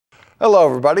Hello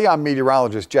everybody, I'm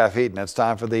meteorologist Jeff Heaton. It's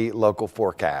time for the local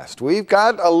forecast. We've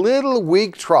got a little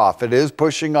weak trough. It is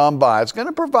pushing on by. It's going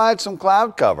to provide some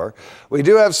cloud cover. We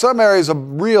do have some areas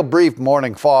of real brief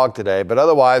morning fog today, but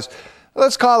otherwise,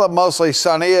 let's call it mostly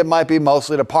sunny. It might be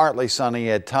mostly to partly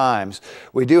sunny at times.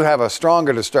 We do have a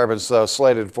stronger disturbance, though,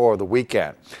 slated for the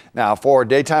weekend. Now, for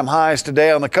daytime highs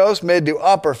today on the coast, mid to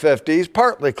upper 50s,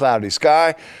 partly cloudy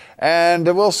sky. And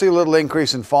we'll see a little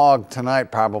increase in fog tonight,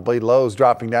 probably. Lows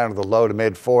dropping down to the low to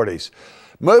mid 40s.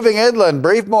 Moving inland,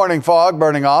 brief morning fog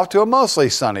burning off to a mostly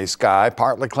sunny sky,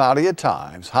 partly cloudy at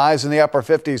times. Highs in the upper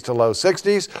 50s to low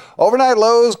 60s. Overnight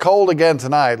lows cold again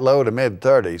tonight, low to mid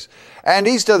 30s. And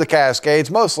east of the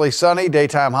Cascades, mostly sunny.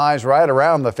 Daytime highs right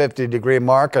around the 50-degree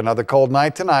mark. Another cold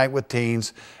night tonight with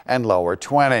teens and lower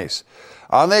 20s.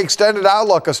 On the extended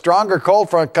outlook, a stronger cold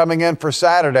front coming in for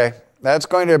Saturday. That's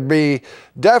going to be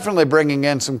definitely bringing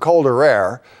in some colder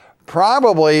air,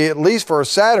 probably, at least for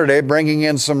Saturday, bringing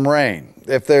in some rain.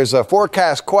 If there's a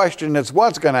forecast question, it's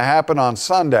what's going to happen on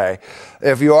Sunday.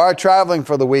 If you are traveling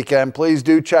for the weekend, please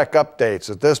do check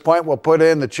updates. At this point, we'll put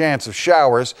in the chance of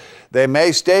showers. They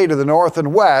may stay to the north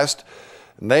and west,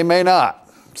 and they may not.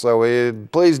 So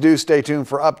please do stay tuned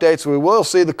for updates. We will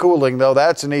see the cooling, though.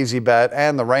 That's an easy bet.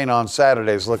 And the rain on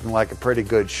Saturday is looking like a pretty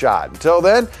good shot. Until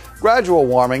then, gradual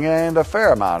warming and a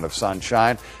fair amount of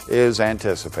sunshine is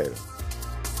anticipated.